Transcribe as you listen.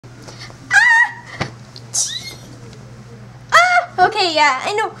Okay, yeah,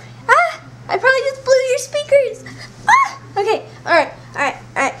 I know. Ah, I probably just blew your speakers. Ah, okay, alright.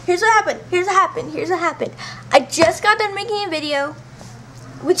 Here's what happened. I just got done making a video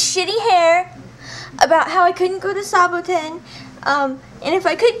with shitty hair about how I couldn't go to Sabo 10. And if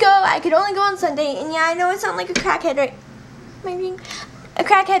I could go, I could only go on Sunday. And yeah, I know I sound like a crackhead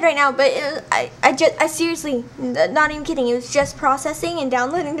right now, but I seriously, not even kidding, it was just processing and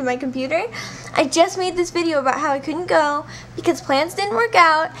downloading to my computer. I just made this video about how I couldn't go because plans didn't work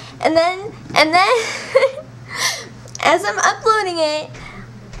out, and then as I'm uploading it,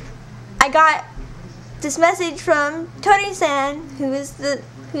 I got this message from Tori-san,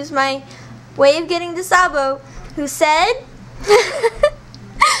 who's my way of getting to Sabo, who said,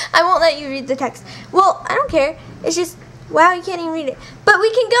 I won't let you read the text. Well, I don't care. It's just, wow, you can't even read it. But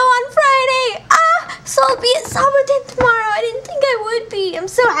we can go on Friday. Ah, so I'll be at Sabo 10 tomorrow. I didn't think I would be. I'm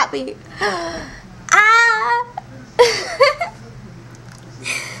so happy. Ah.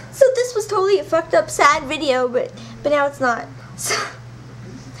 So this was totally a fucked up, sad video, but now it's not. So,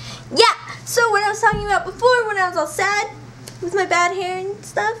 yeah. So what I was talking about before, when I was all sad with my bad hair and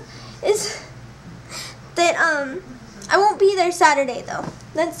stuff, is that I won't be there Saturday though.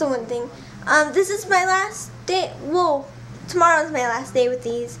 That's the one thing. This is my last day. Well, tomorrow's my last day with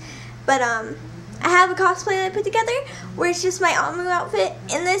these, but I have a cosplay that I put together where it's just my Amu outfit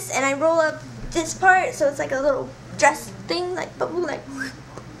in this, and I roll up this part so it's like a little dress thing, like bubble, like.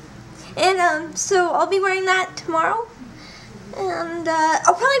 And so I'll be wearing that tomorrow, and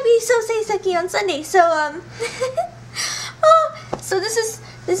I'll probably be so seiseki on Sunday. So oh, so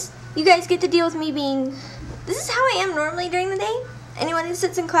this. You guys get to deal with me being. This is how I am normally during the day. Anyone who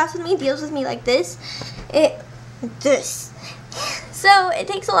sits in class with me deals with me like this. So it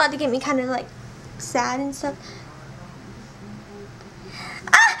takes a lot to get me kind of like sad and stuff.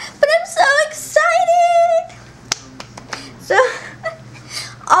 Ah, but I'm so excited. So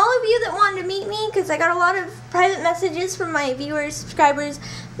all of you that wanted to meet me, because I got a lot of private messages from my viewers, subscribers,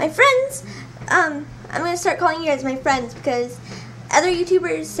 my friends. I'm gonna start calling you guys my friends because other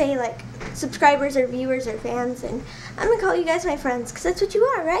YouTubers say like subscribers or viewers or fans, and I'm gonna call you guys my friends because that's what you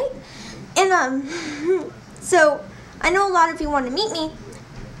are, right? And so I know a lot of you want to meet me,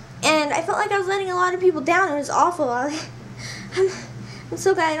 and I felt like I was letting a lot of people down. It was awful. I'm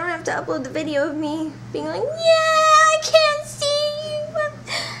so glad I don't have to upload the video of me being like, yeah, I can't see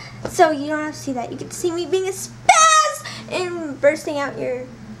you. So you don't have to see that. You get to see me being a spaz and bursting out your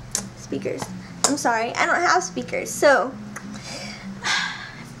speakers. I'm sorry, I don't have speakers, so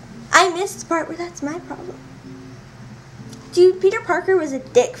I missed the part where that's my problem. Dude, Peter Parker was a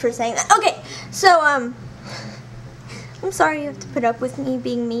dick for saying that. Okay, so, I'm sorry you have to put up with me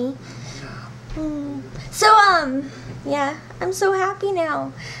being me. So, yeah, I'm so happy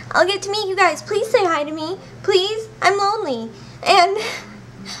now. I'll get to meet you guys. Please say hi to me. Please, I'm lonely. And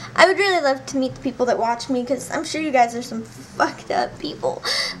I would really love to meet the people that watch me, because I'm sure you guys are some fucked up people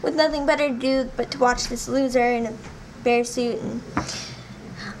with nothing better to do but to watch this loser in a bear suit. And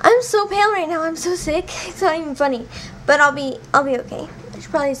I'm so pale right now. I'm so sick. It's not even funny. But I'll be okay. I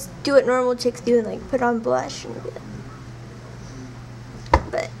should probably just do what normal chicks do and like put on blush and do that.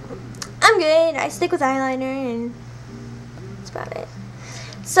 But I'm good. I stick with eyeliner and that's about it.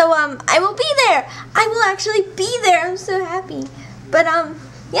 So I will be there. I will actually be there. I'm so happy. But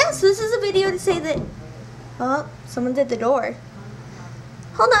yeah, so this is a video to say that, oh, someone's at the door.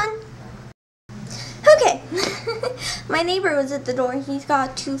 Hold on. Okay. My neighbor was at the door. He's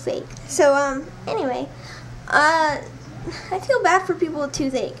got a toothache. So anyway, I feel bad for people with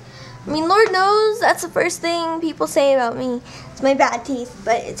toothache. I mean, Lord knows that's the first thing people say about me. It's my bad teeth,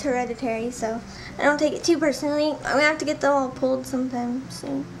 but it's hereditary, so I don't take it too personally. I'm gonna have to get them all pulled sometime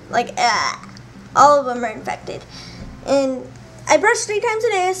soon. Like, all of them are infected. And I brush 3 times a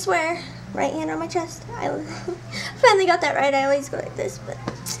day, I swear. Right hand on my chest. I finally got that right. I always go like this, but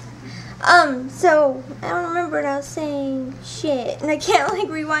so I don't remember what I was saying. Shit, and I can't like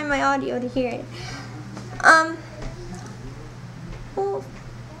rewind my audio to hear it. Well,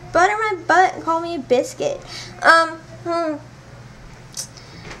 butter my butt and call me a biscuit. I've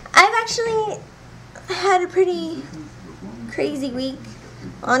actually had a pretty crazy week,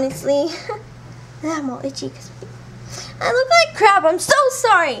 honestly. I'm all itchy because I look like crap. I'm so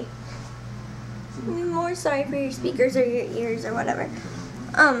sorry. I'm more sorry for your speakers or your ears or whatever.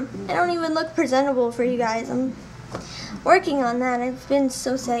 I don't even look presentable for you guys. I'm working on that. I've been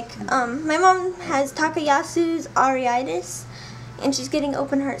so sick. My mom has Takayasu's uveitis, and she's getting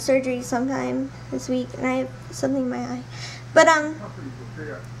open heart surgery sometime this week, and I have something in my eye. But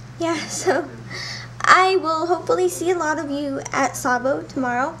yeah, so I will hopefully see a lot of you at Sabo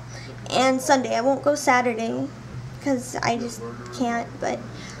tomorrow and Sunday. I won't go Saturday because I just can't. But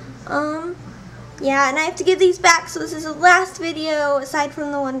yeah, and I have to give these back, so this is the last video aside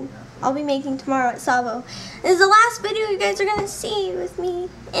from the one I'll be making tomorrow at Sabo. This is the last video you guys are gonna see with me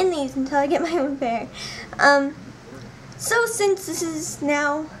in these until I get my own pair. So since this is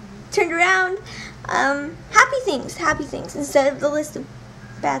now turned around, happy things instead of the list of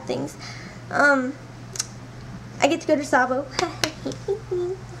bad things. I get to go to Sabo.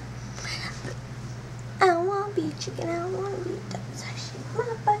 I don't want to be chicken, I don't want to be duck.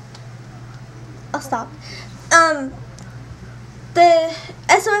 I'll stop. The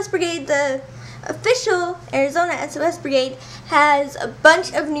SOS Brigade, the official Arizona SOS Brigade, has a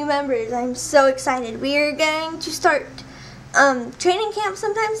bunch of new members. I'm so excited. We are going to start training camp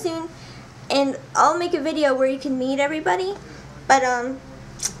sometime soon, and I'll make a video where you can meet everybody. But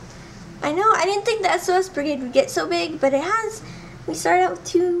I know I didn't think the SOS Brigade would get so big, but it has. We started out with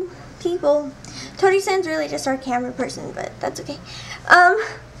 2 people. Tori-san's really just our camera person, but that's okay.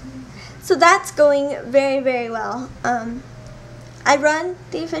 So that's going very, very well. I run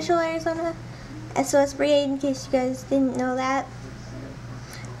the official Arizona SOS Brigade, in case you guys didn't know that.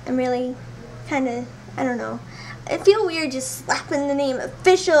 I'm really kind of, I don't know. I feel weird just slapping the name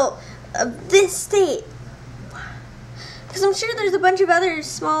official of this state. Because I'm sure there's a bunch of other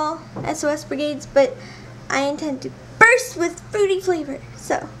small SOS Brigades, but I intend to burst with fruity flavor.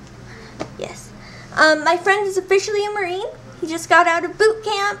 So, yes. My friend is officially a Marine. He just got out of boot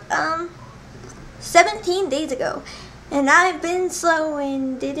camp 17 days ago. And I've been slow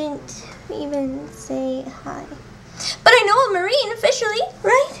and didn't even say hi. But I know a Marine officially,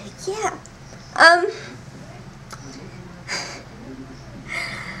 right? Yeah.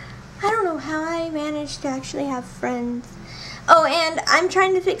 I don't know how I managed to actually have friends. Oh, and I'm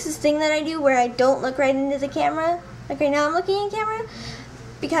trying to fix this thing that I do where I don't look right into the camera. Like right now I'm looking in camera.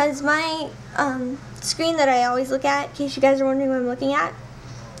 Because my screen that I always look at, in case you guys are wondering what I'm looking at,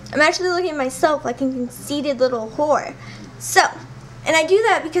 I'm actually looking at myself like a conceited little whore. So, and I do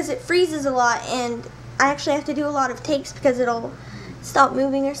that because it freezes a lot, and I actually have to do a lot of takes because it'll stop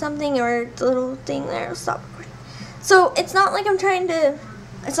moving or something, or the little thing there will stop recording. So, it's not like I'm trying to,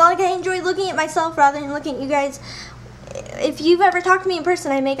 it's not like I enjoy looking at myself rather than looking at you guys. If you've ever talked to me in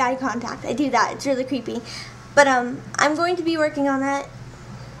person, I make eye contact. I do that. It's really creepy. But, I'm going to be working on that.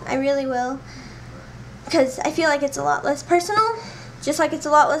 I really will. Because I feel like it's a lot less personal. Just like it's a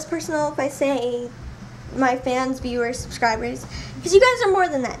lot less personal if I say my fans, viewers, subscribers. Because you guys are more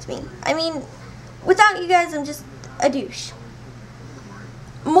than that to me. I mean, without you guys, I'm just a douche.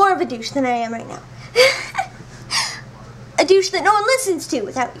 More of a douche than I am right now. A douche that no one listens to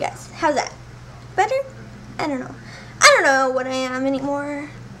without you guys. How's that? Better? I don't know. I don't know what I am anymore.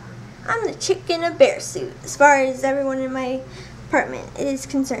 I'm the chick in a bear suit, as far as everyone in my apartment is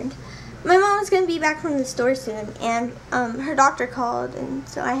concerned. My mom is going to be back from the store soon, and her doctor called, and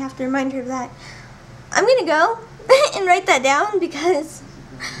so I have to remind her of that. I'm going to go and write that down because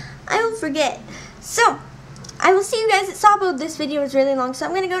I will forget. So, I will see you guys at Sabo. This video is really long, so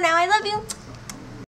I'm going to go now. I love you.